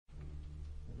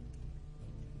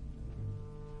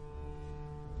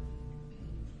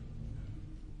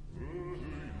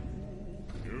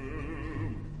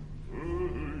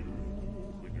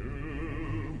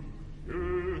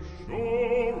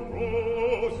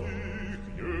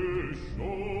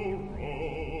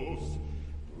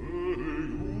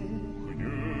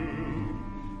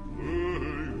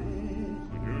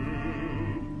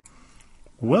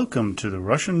Welcome to the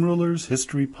Russian Rulers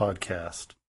History Podcast,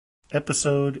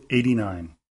 Episode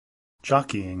 89,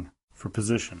 Jockeying for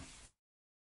Position.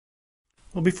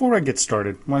 Well, before I get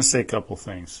started, I want to say a couple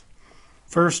things.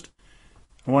 First,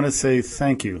 I want to say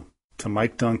thank you to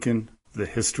Mike Duncan, The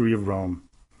History of Rome.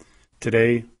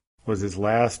 Today was his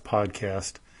last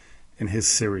podcast in his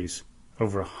series,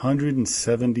 over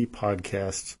 170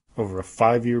 podcasts over a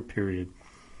 5-year period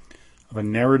of a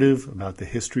narrative about the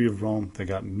history of Rome that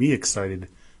got me excited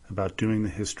about doing the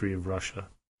history of Russia.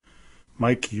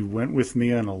 Mike, you went with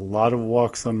me on a lot of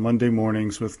walks on Monday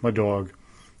mornings with my dog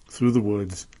through the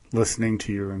woods, listening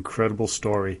to your incredible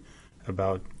story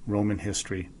about Roman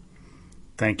history.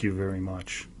 Thank you very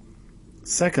much.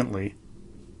 Secondly,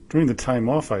 during the time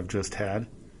off I've just had,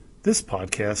 this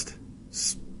podcast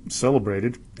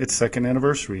celebrated its second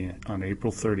anniversary on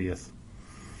April 30th.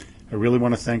 I really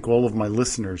want to thank all of my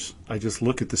listeners. I just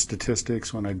look at the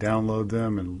statistics when I download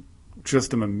them and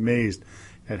just am amazed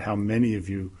at how many of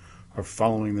you are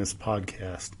following this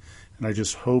podcast. And I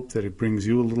just hope that it brings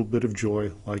you a little bit of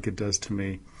joy like it does to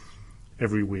me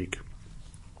every week.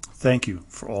 Thank you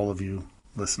for all of you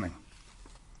listening.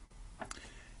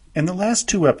 In the last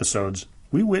 2 episodes,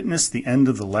 we witnessed the end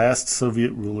of the last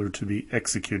Soviet ruler to be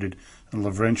executed in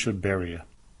Lavrentia Beria.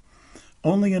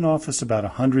 Only in office about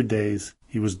 100 days,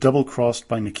 he was double-crossed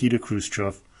by Nikita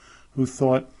Khrushchev, who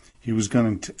thought he was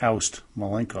going to oust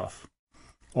Malenkov.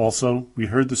 Also, we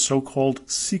heard the so-called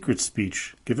secret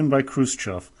speech given by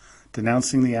Khrushchev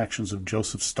denouncing the actions of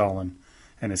Joseph Stalin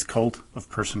and his cult of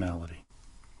personality.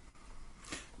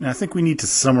 Now, I think we need to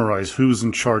summarize who was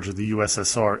in charge of the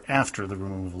USSR after the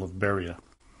removal of Beria.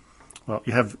 Well,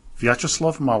 you have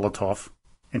Vyacheslav Molotov,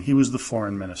 and he was the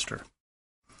foreign minister.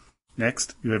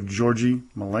 Next, you have Georgy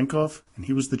Malenkov, and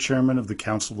he was the chairman of the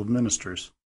Council of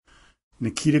Ministers.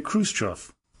 Nikita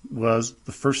Khrushchev was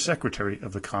the first secretary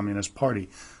of the Communist Party,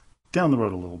 down the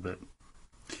road a little bit.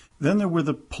 Then there were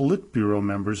the Politburo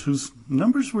members whose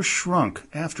numbers were shrunk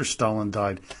after Stalin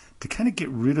died to kind of get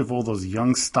rid of all those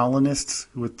young Stalinists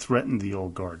who had threatened the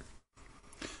old guard.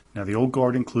 Now, the old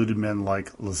guard included men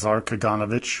like Lazar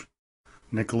Kaganovich,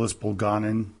 Nicholas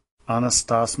Bulganin,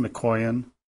 Anastas Mikoyan,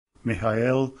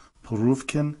 Mikhail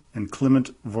Poruvkin, and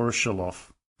Clement Voroshilov.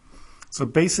 So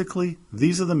basically,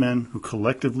 these are the men who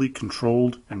collectively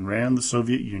controlled and ran the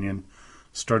Soviet Union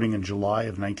starting in July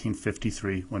of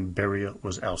 1953 when Beria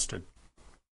was ousted.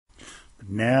 But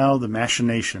now the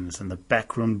machinations and the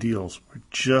backroom deals were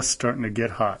just starting to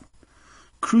get hot.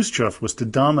 Khrushchev was to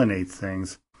dominate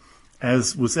things,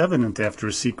 as was evident after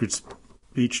a secret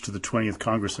speech to the 20th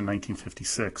Congress in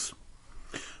 1956.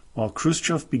 While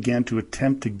Khrushchev began to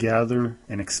attempt to gather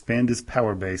and expand his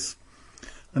power base,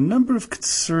 a number of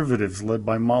conservatives led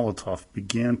by Molotov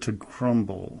began to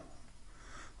crumble.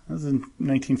 That was in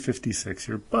 1956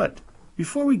 here. But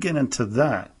before we get into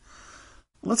that,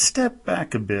 let's step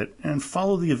back a bit and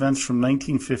follow the events from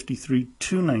 1953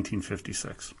 to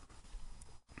 1956.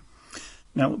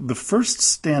 Now, the first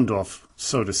standoff,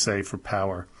 so to say, for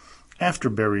power after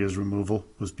Beria's removal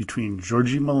was between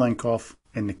Georgy Malenkov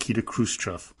and Nikita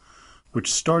Khrushchev,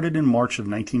 which started in March of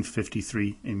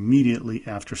 1953, immediately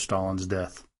after Stalin's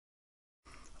death.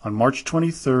 On March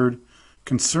 23rd,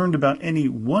 concerned about any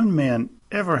one man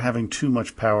ever having too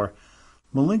much power,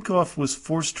 Malenkov was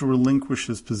forced to relinquish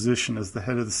his position as the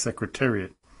head of the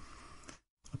Secretariat,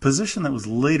 a position that was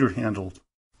later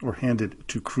handed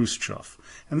to Khrushchev,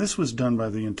 and this was done by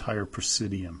the entire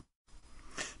Presidium.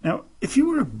 Now, if you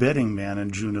were a betting man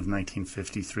in June of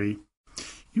 1953,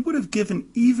 you would have given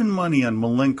even money on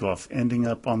Malenkov ending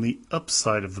up on the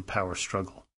upside of the power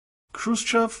struggle.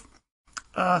 Khrushchev,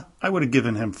 I would have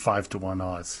given him 5-1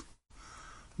 odds.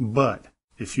 But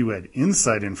if you had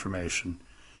inside information,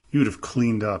 you would have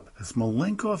cleaned up, as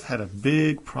Malenkov had a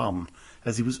big problem,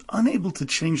 as he was unable to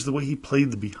change the way he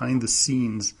played the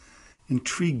behind-the-scenes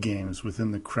intrigue games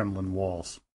within the Kremlin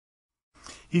walls.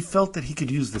 He felt that he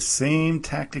could use the same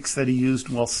tactics that he used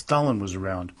while Stalin was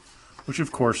around, which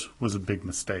of course was a big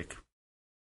mistake.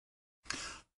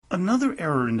 Another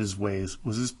error in his ways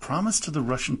was his promise to the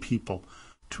Russian people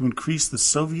to increase the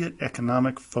Soviet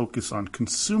economic focus on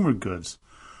consumer goods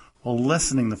while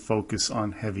lessening the focus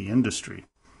on heavy industry.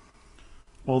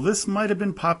 While this might have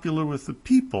been popular with the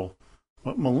people,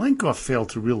 what Malenkov failed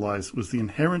to realize was the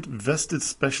inherent vested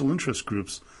special interest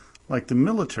groups like the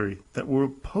military that were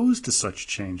opposed to such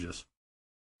changes.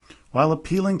 While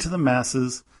appealing to the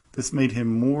masses, this made him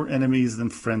more enemies than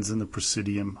friends in the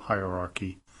Presidium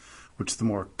hierarchy, which the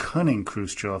more cunning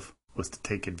Khrushchev was to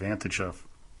take advantage of.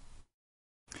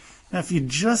 Now, if you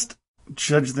just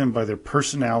judge them by their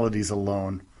personalities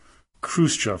alone,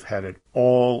 Khrushchev had it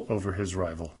all over his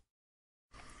rival.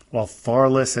 While far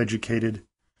less educated,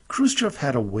 Khrushchev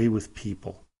had a way with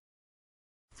people.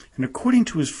 And according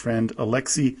to his friend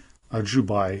Alexei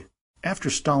Ajubai, after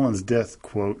Stalin's death,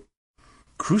 quote,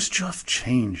 Khrushchev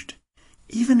changed,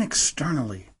 even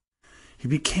externally. He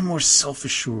became more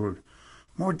self-assured,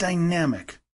 more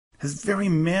dynamic. His very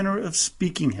manner of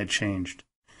speaking had changed.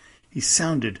 He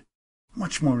sounded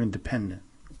much more independent.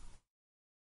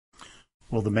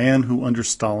 Well, the man who under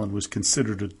Stalin was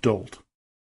considered a dolt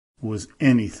was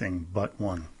anything but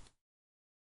one.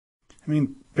 I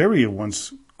mean, Beria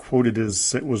was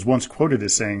once quoted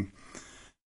as saying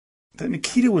that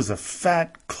Nikita was a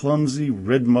fat, clumsy,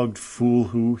 red-mugged fool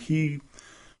who he,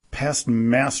 past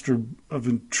master of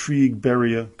intrigue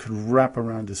Beria, could wrap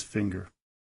around his finger.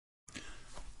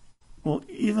 Well,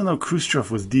 even though Khrushchev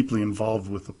was deeply involved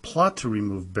with the plot to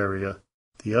remove Beria,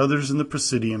 the others in the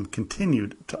Presidium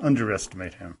continued to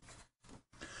underestimate him.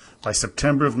 By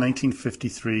September of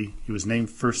 1953, he was named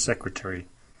First Secretary,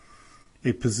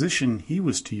 a position he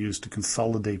was to use to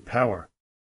consolidate power,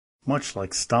 much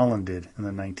like Stalin did in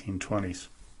the 1920s.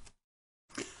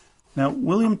 Now,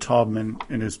 William Taubman,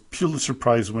 in his Pulitzer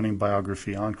Prize-winning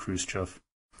biography on Khrushchev,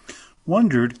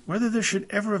 wondered whether there should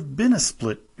ever have been a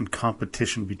split in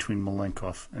competition between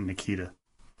Malenkov and Nikita.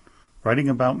 Writing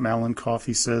about Malenkov,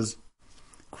 he says,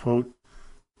 quote,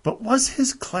 "But was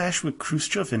his clash with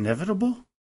Khrushchev inevitable?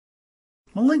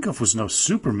 Malenkov was no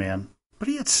Superman, but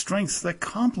he had strengths that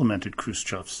complemented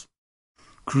Khrushchev's.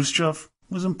 Khrushchev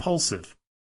was impulsive.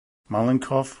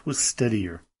 Malenkov was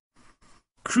steadier.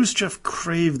 Khrushchev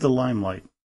craved the limelight.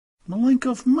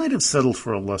 Malenkov might have settled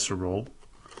for a lesser role,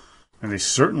 and they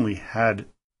certainly had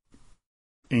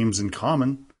aims in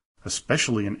common,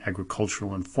 especially in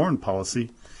agricultural and foreign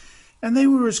policy, and they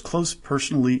were as close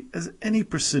personally as any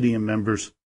Presidium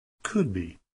members could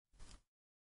be."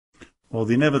 Well,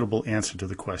 the inevitable answer to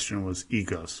the question was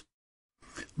egos.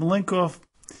 Malenkov,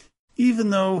 even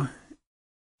though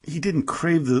he didn't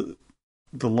crave the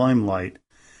limelight,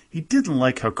 he didn't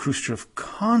like how Khrushchev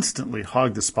constantly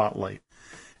hogged the spotlight.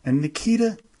 And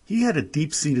Nikita, he had a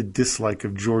deep-seated dislike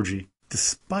of Georgy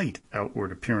despite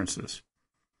outward appearances.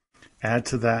 Add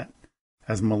to that,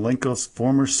 as Malenkov's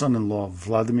former son-in-law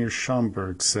Vladimir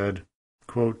Schomburg said,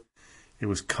 quote, "It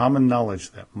was common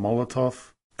knowledge that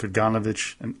Molotov,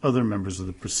 Kaganovich, and other members of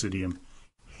the Presidium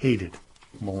hated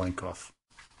Malenkov."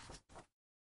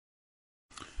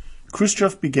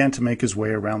 Khrushchev began to make his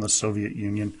way around the Soviet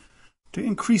Union to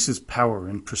increase his power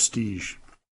and prestige.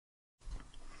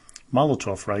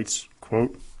 Molotov writes,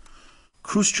 quote,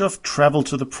 "Khrushchev traveled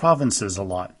to the provinces a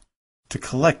lot, to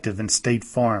collective and state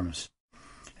farms,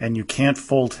 and you can't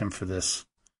fault him for this.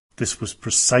 This was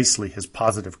precisely his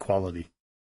positive quality.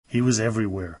 He was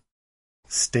everywhere.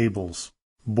 Stables,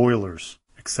 boilers,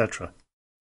 etc.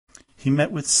 He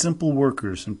met with simple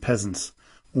workers and peasants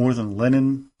more than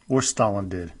Lenin or Stalin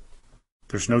did.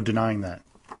 There's no denying that.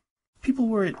 People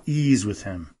were at ease with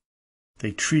him.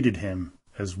 They treated him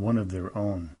as one of their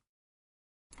own."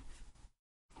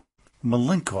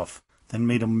 Malenkov then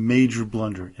made a major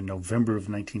blunder in November of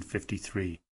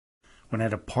 1953, when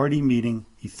at a party meeting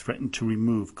he threatened to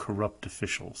remove corrupt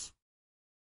officials.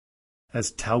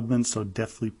 As Taubman so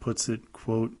deftly puts it,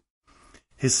 quote,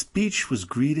 "His speech was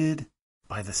greeted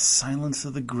by the silence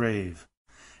of the grave,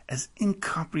 as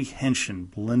incomprehension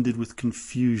blended with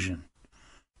confusion,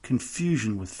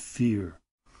 confusion with fear,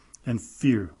 and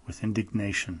fear with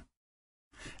indignation.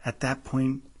 At that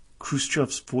point,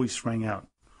 Khrushchev's voice rang out.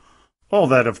 All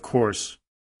that, of course,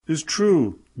 is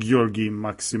true, Georgy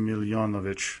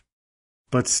Maximilianovich.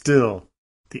 But still,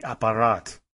 the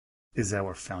apparat is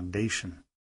our foundation."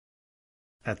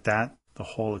 At that, the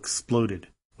hall exploded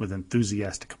with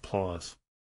enthusiastic applause.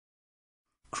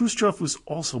 Khrushchev was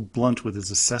also blunt with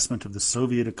his assessment of the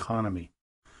Soviet economy,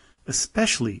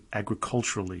 especially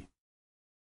agriculturally.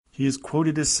 He is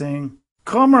quoted as saying,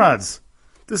 "Comrades,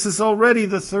 this is already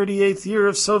the 38th year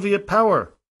of Soviet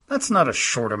power. That's not a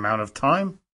short amount of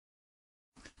time.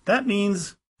 That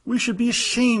means we should be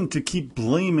ashamed to keep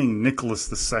blaming Nicholas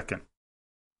II.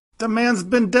 The man's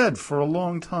been dead for a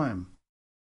long time."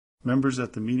 Members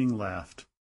at the meeting laughed.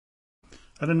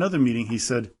 At another meeting he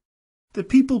said, "The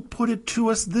people put it to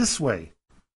us this way.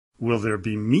 Will there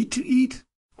be meat to eat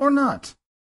or not?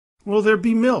 Will there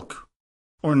be milk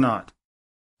or not?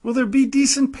 Will there be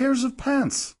decent pairs of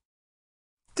pants?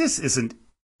 This isn't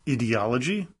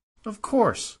ideology, of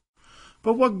course.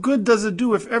 But what good does it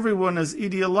do if everyone is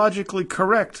ideologically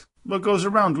correct but goes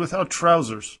around without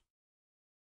trousers?"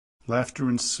 Laughter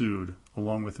ensued,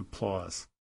 along with applause.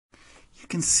 You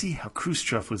can see how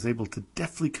Khrushchev was able to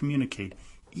deftly communicate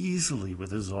easily with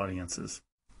his audiences.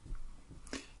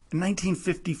 In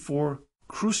 1954,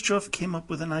 Khrushchev came up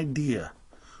with an idea,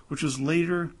 which was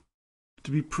later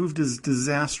to be proved as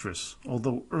disastrous,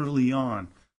 although early on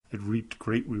it reaped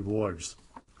great rewards.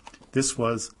 This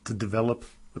was to develop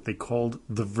what they called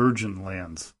the Virgin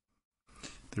Lands.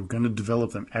 They were going to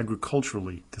develop them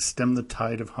agriculturally to stem the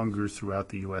tide of hunger throughout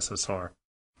the USSR.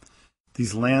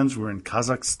 These lands were in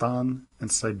Kazakhstan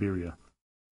and Siberia.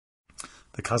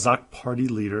 The Kazakh party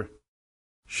leader,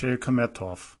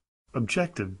 Sheikhametov,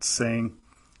 objected, saying,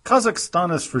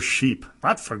 "Kazakhstan is for sheep,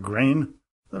 not for grain.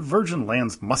 The virgin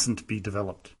lands mustn't be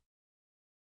developed."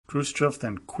 Khrushchev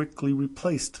then quickly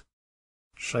replaced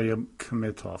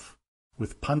Sheikhametov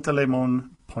with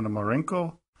Panteleimon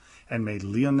Ponomarenko and made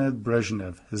Leonid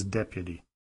Brezhnev his deputy.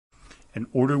 An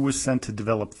order was sent to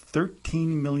develop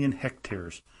 13 million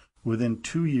hectares within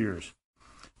 2 years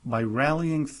by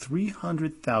rallying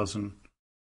 300,000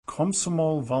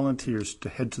 Komsomol volunteers to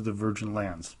head to the Virgin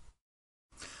Lands.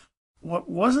 What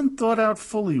wasn't thought out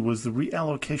fully was the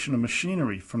reallocation of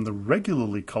machinery from the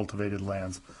regularly cultivated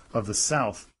lands of the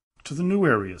South to the new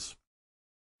areas.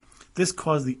 This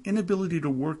caused the inability to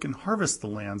work and harvest the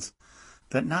lands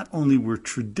that not only were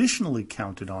traditionally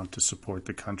counted on to support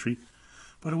the country,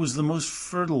 but it was the most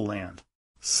fertile land,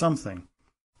 something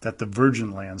that the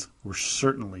Virgin Lands were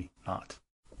certainly not.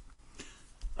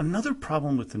 Another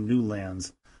problem with the new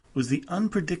lands was the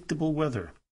unpredictable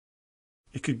weather.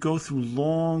 It could go through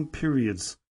long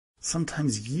periods,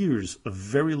 sometimes years, of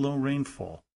very low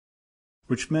rainfall,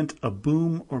 which meant a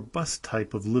boom or bust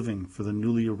type of living for the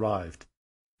newly arrived,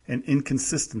 and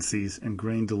inconsistencies in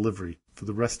grain delivery for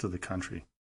the rest of the country.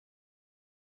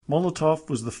 Molotov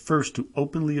was the first to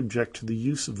openly object to the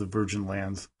use of the Virgin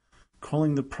Lands,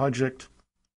 calling the project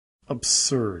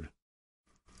absurd.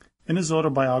 In his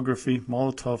autobiography,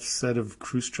 Molotov said of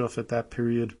Khrushchev at that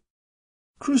period,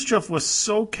 "Khrushchev was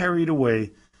so carried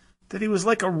away that he was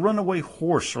like a runaway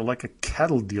horse or like a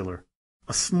cattle dealer,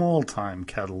 a small-time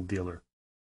cattle dealer.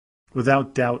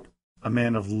 Without doubt, a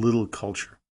man of little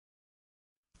culture.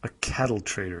 A cattle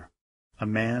trader, a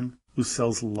man who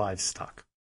sells livestock."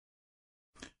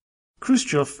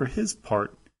 Khrushchev, for his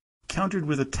part, countered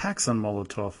with attacks on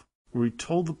Molotov, where he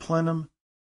told the plenum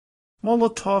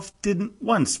Molotov didn't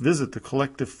once visit the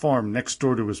collective farm next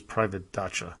door to his private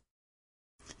dacha.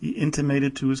 He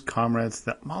intimated to his comrades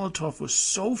that Molotov was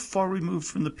so far removed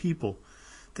from the people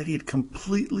that he had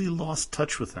completely lost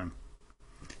touch with them.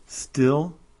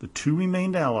 Still, the two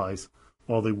remained allies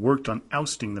while they worked on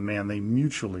ousting the man they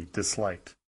mutually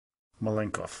disliked,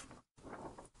 Malenkov.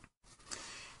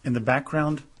 In the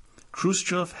background,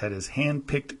 Khrushchev had his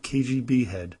hand-picked KGB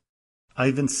head,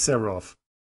 Ivan Serov,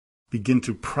 begin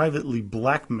to privately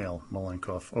blackmail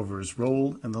Malenkov over his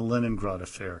role in the Leningrad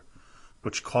affair,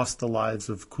 which cost the lives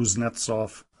of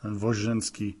Kuznetsov and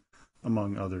Vozhinsky,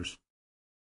 among others.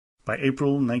 By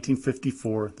April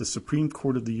 1954, the Supreme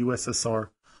Court of the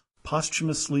USSR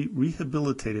posthumously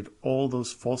rehabilitated all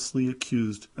those falsely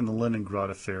accused in the Leningrad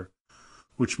affair,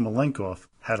 which Malenkov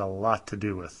had a lot to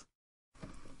do with.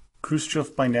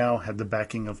 Khrushchev by now had the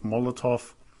backing of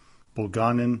Molotov,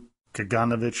 Bulganin,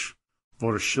 Kaganovich,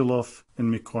 Voroshilov,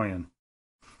 and Mikoyan.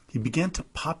 He began to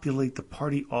populate the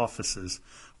party offices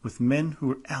with men who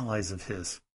were allies of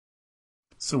his.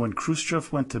 So when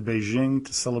Khrushchev went to Beijing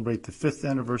to celebrate the 5th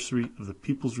anniversary of the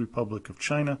People's Republic of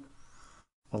China,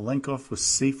 Malenkov was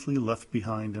safely left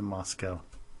behind in Moscow.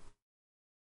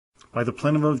 By the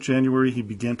plenum of January, he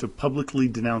began to publicly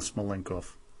denounce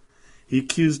Malenkov. He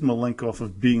accused Malenkov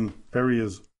of being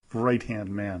Beria's right-hand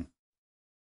man.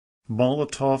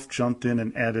 Molotov jumped in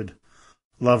and added,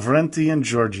 "Lavrenti and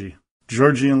Georgy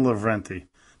and Lavrenti,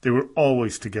 they were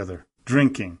always together,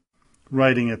 drinking,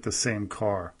 riding at the same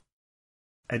car,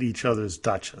 at each other's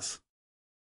dachas."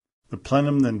 The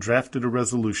plenum then drafted a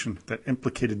resolution that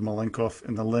implicated Malenkov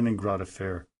in the Leningrad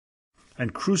affair,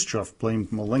 and Khrushchev blamed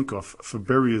Malenkov for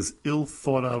Beria's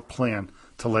ill-thought-out plan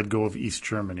to let go of East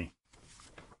Germany.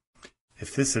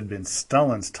 If this had been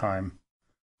Stalin's time,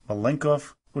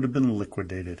 Malenkov would have been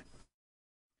liquidated.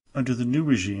 Under the new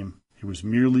regime, he was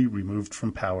merely removed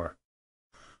from power.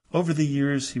 Over the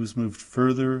years, he was moved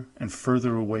further and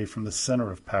further away from the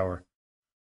center of power.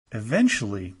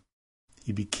 Eventually,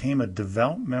 he became a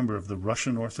devout member of the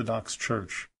Russian Orthodox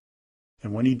Church,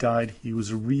 and when he died, he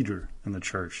was a reader in the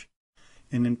church,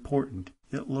 an important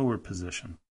yet lower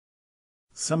position.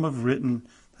 Some have written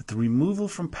that the removal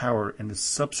from power and his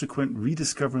subsequent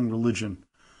rediscovering religion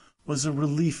was a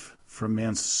relief for a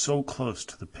man so close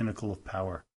to the pinnacle of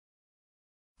power.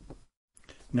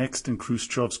 Next in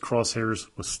Khrushchev's crosshairs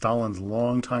was Stalin's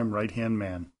longtime right-hand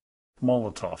man,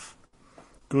 Molotov.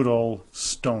 Good old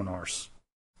stone arse.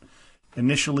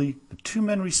 Initially, the two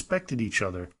men respected each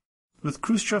other, with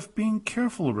Khrushchev being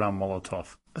careful around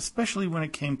Molotov, especially when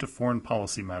it came to foreign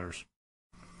policy matters.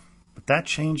 But that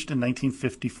changed in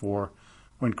 1954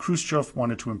 when Khrushchev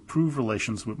wanted to improve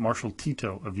relations with Marshal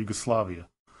Tito of Yugoslavia,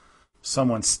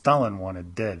 someone Stalin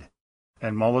wanted dead,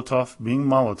 and Molotov, being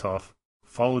Molotov,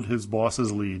 followed his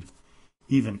boss's lead,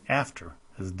 even after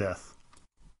his death.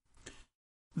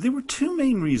 There were two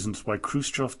main reasons why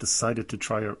Khrushchev decided to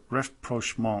try a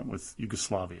rapprochement with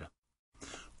Yugoslavia.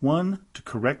 One, to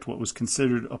correct what was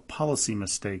considered a policy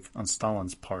mistake on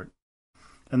Stalin's part,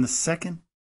 and the second,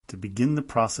 to begin the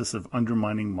process of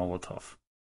undermining Molotov.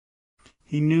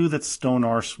 He knew that Stone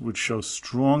Arse would show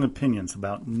strong opinions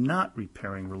about not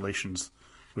repairing relations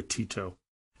with Tito,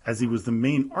 as he was the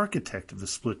main architect of the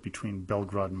split between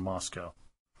Belgrade and Moscow,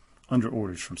 under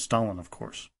orders from Stalin, of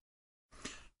course.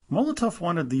 Molotov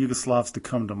wanted the Yugoslavs to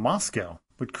come to Moscow,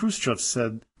 but Khrushchev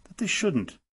said that they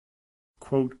shouldn't,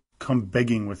 quote, come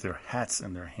begging with their hats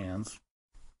in their hands.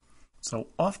 So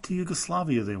off to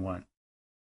Yugoslavia they went.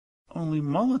 Only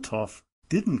Molotov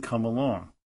didn't come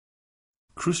along.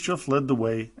 Khrushchev led the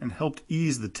way and helped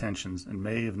ease the tensions in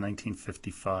May of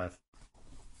 1955.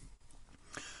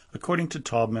 According to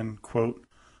Taubman, quote,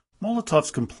 Molotov's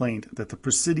complaint that the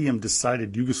Presidium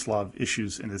decided Yugoslav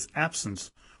issues in his absence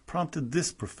prompted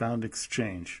this profound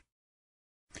exchange.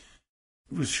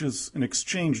 It was just an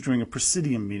exchange during a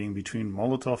Presidium meeting between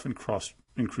Molotov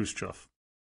and Khrushchev.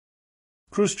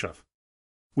 Khrushchev,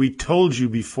 we told you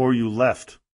before you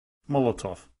left.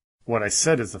 Molotov, what I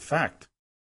said is a fact.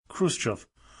 Khrushchev,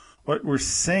 what we're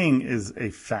saying is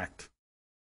a fact.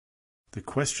 The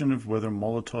question of whether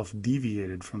Molotov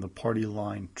deviated from the party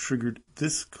line triggered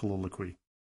this colloquy.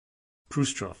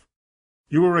 Khrushchev,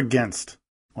 you were against.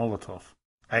 Molotov,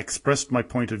 I expressed my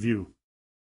point of view.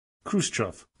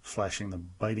 Khrushchev, flashing the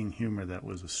biting humor that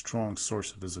was a strong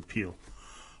source of his appeal.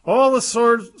 All the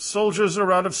soldiers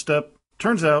are out of step.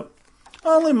 Turns out,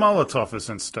 only Molotov is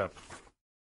in step.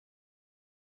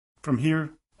 From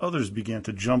here, others began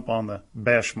to jump on the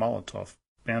bash Molotov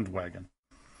bandwagon.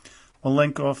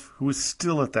 Malenkov, who was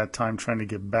still at that time trying to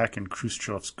get back in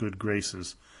Khrushchev's good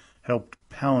graces, helped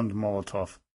pound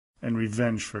Molotov in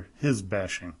revenge for his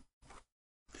bashing.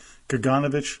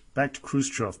 Kaganovich backed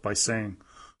Khrushchev by saying,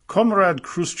 Comrade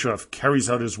Khrushchev carries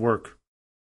out his work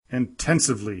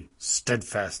intensively,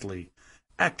 steadfastly,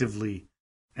 actively,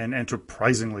 and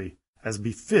enterprisingly, as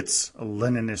befits a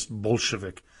Leninist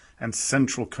Bolshevik and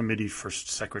Central Committee First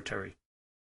Secretary.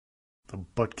 The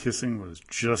butt-kissing was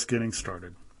just getting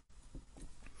started.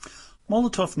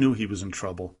 Molotov knew he was in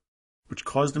trouble, which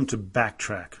caused him to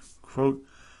backtrack. Quote,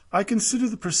 I consider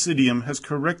the Presidium has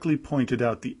correctly pointed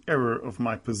out the error of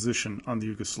my position on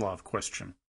the Yugoslav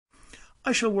question.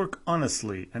 I shall work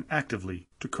honestly and actively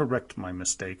to correct my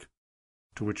mistake.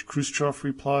 To which Khrushchev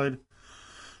replied,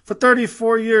 For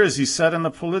 34 years he sat in the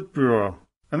Politburo,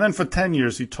 and then for 10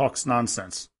 years he talks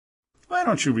nonsense. Why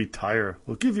don't you retire?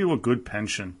 We'll give you a good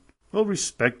pension. We'll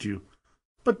respect you,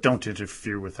 but don't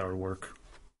interfere with our work.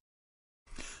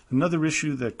 Another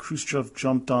issue that Khrushchev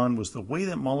jumped on was the way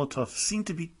that Molotov seemed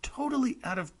to be totally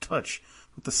out of touch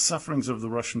with the sufferings of the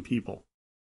Russian people.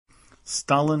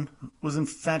 Stalin was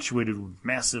infatuated with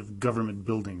massive government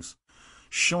buildings,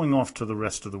 showing off to the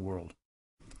rest of the world.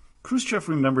 Khrushchev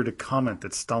remembered a comment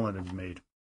that Stalin had made.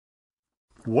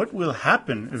 What will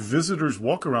happen if visitors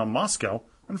walk around Moscow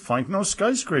and find no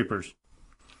skyscrapers?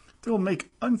 They will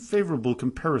make unfavorable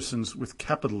comparisons with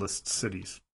capitalist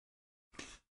cities.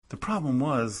 The problem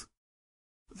was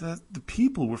that the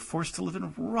people were forced to live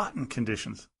in rotten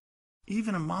conditions,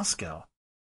 even in Moscow.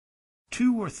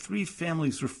 2 or 3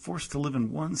 families were forced to live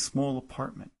in one small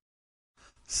apartment.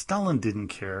 Stalin didn't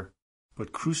care,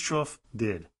 but Khrushchev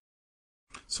did.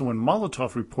 So when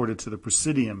Molotov reported to the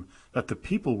Presidium that the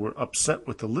people were upset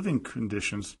with the living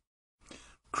conditions,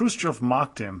 Khrushchev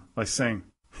mocked him by saying,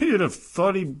 You'd have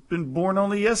thought he'd been born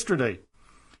only yesterday.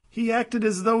 He acted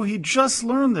as though he'd just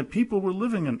learned that people were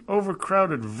living in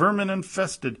overcrowded,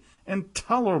 vermin-infested,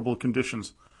 intolerable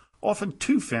conditions, often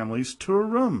 2 families to a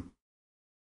room.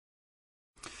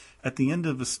 At the end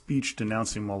of a speech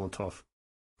denouncing Molotov,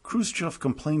 Khrushchev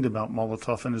complained about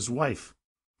Molotov and his wife,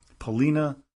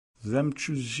 Polina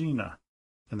Zemchuzhina,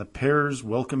 and the pair's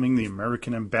welcoming the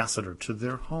American ambassador to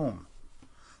their home.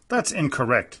 That's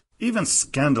incorrect, even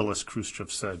scandalous,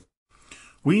 Khrushchev said.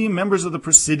 We, members of the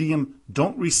Presidium,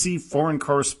 don't receive foreign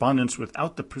correspondence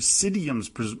without the Presidium's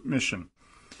permission.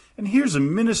 And here's a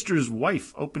minister's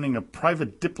wife opening a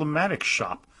private diplomatic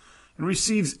shop and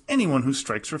receives anyone who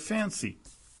strikes her fancy.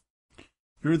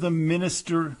 You're the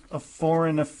Minister of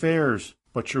Foreign Affairs,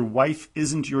 but your wife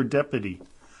isn't your deputy.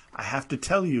 I have to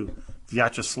tell you,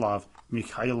 Vyacheslav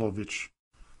Mikhailovich,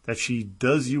 that she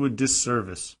does you a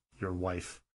disservice, your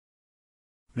wife.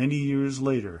 Many years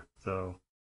later, though,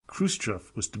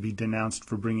 Khrushchev was to be denounced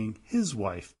for bringing his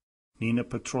wife, Nina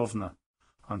Petrovna,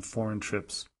 on foreign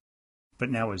trips. But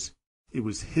now it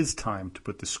was his time to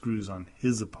put the screws on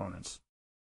his opponents.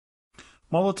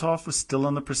 Molotov was still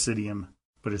on the Presidium,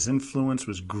 but his influence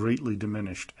was greatly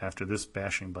diminished after this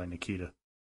bashing by Nikita.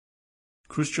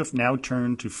 Khrushchev now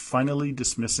turned to finally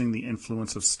dismissing the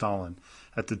influence of Stalin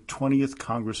at the 20th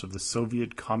Congress of the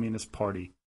Soviet Communist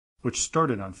Party, which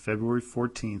started on February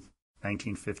 14,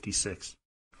 1956.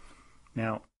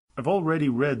 Now, I've already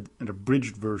read an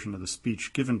abridged version of the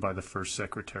speech given by the First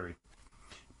Secretary,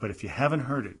 but if you haven't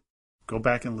heard it, go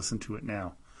back and listen to it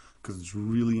now, because it's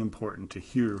really important to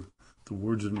hear the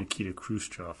words of Nikita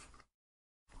Khrushchev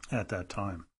at that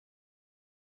time.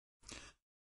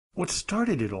 What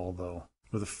started it all, though,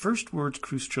 were the first words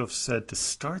Khrushchev said to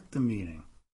start the meeting.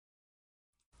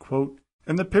 Quote,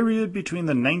 "In the period between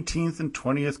the 19th and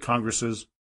 20th Congresses,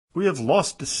 we have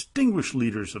lost distinguished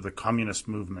leaders of the communist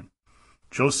movement.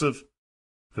 Joseph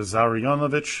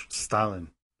Vissarionovich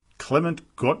Stalin,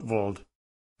 Clement Gottwald,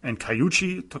 and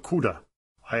Keiichi Tokuda.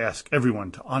 I ask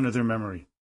everyone to honor their memory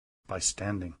by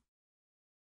standing."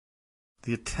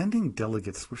 The attending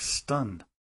delegates were stunned.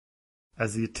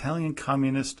 As the Italian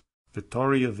communist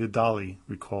Vittorio Vidali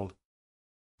recalled,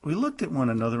 "We looked at one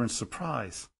another in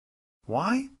surprise.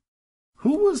 Why?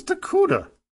 Who was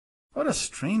Tokuda? What a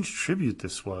strange tribute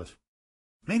this was,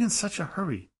 made in such a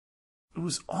hurry. It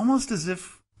was almost as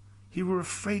if he were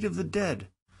afraid of the dead,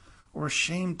 or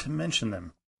ashamed to mention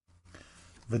them."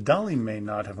 Vidali may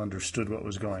not have understood what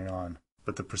was going on,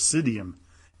 but the Presidium,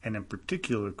 and in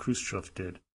particular Khrushchev,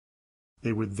 did.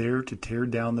 They were there to tear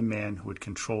down the man who had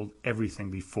controlled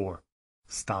everything before,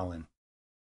 Stalin.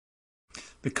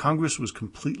 The Congress was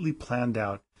completely planned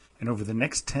out, and over the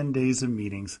next 10 days of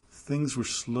meetings, things were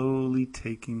slowly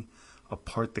taking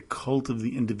apart the cult of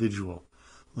the individual,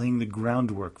 laying the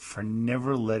groundwork for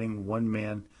never letting one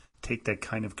man take that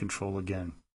kind of control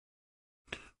again.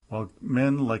 While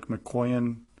men like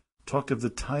Mikoyan talked of the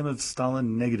time of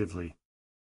Stalin negatively,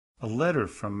 a letter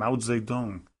from Mao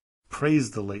Zedong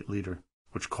praised the late leader,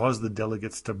 which caused the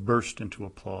delegates to burst into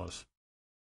applause.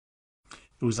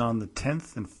 It was on the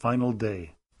 10th and final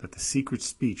day that the secret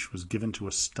speech was given to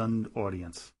a stunned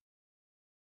audience.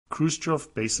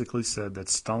 Khrushchev basically said that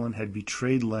Stalin had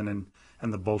betrayed Lenin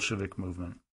and the Bolshevik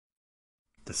movement.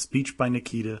 The speech by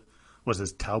Nikita was,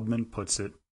 as Taubman puts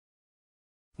it,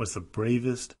 was the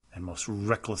bravest and most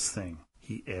reckless thing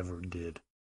he ever did.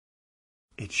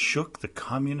 It shook the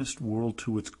communist world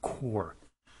to its core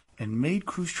and made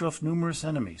Khrushchev numerous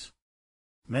enemies.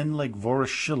 Men like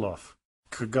Voroshilov,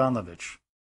 Kaganovich,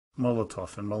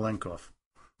 Molotov, and Malenkov,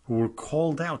 who were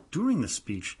called out during the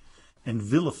speech and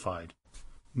vilified,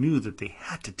 knew that they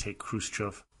had to take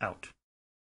Khrushchev out.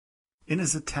 In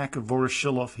his attack of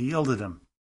Voroshilov, he yelled at him,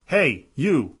 "Hey,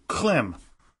 you, Klim,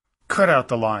 cut out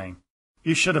the lying.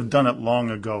 You should have done it long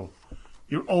ago.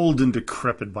 You're old and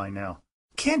decrepit by now.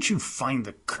 Can't you find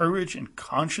the courage and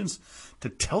conscience to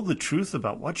tell the truth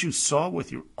about what you saw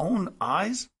with your own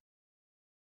eyes?"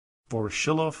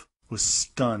 Voroshilov was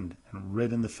stunned and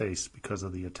red in the face because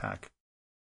of the attack.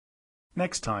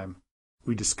 Next time,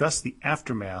 we discuss the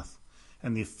aftermath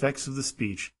and the effects of the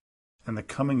speech and the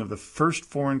coming of the first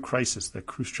foreign crisis that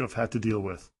Khrushchev had to deal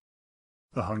with,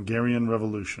 the Hungarian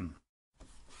Revolution.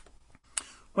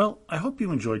 Well, I hope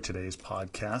you enjoyed today's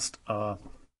podcast.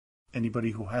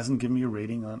 Anybody who hasn't given me a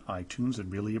rating on iTunes,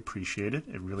 I'd really appreciate it.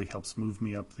 It really helps move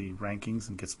me up the rankings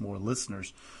and gets more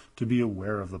listeners to be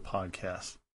aware of the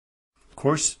podcast. Of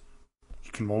course,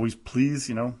 you can always please,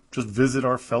 just visit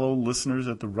our fellow listeners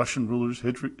at the Russian Rulers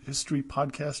History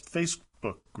Podcast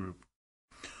Facebook group,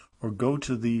 or go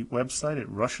to the website at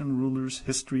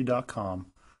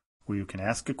RussianRulersHistory.com, where you can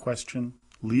ask a question,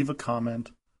 leave a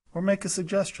comment, or make a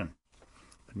suggestion.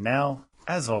 But now,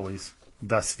 as always,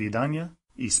 до свидания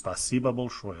и спасибо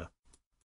большое.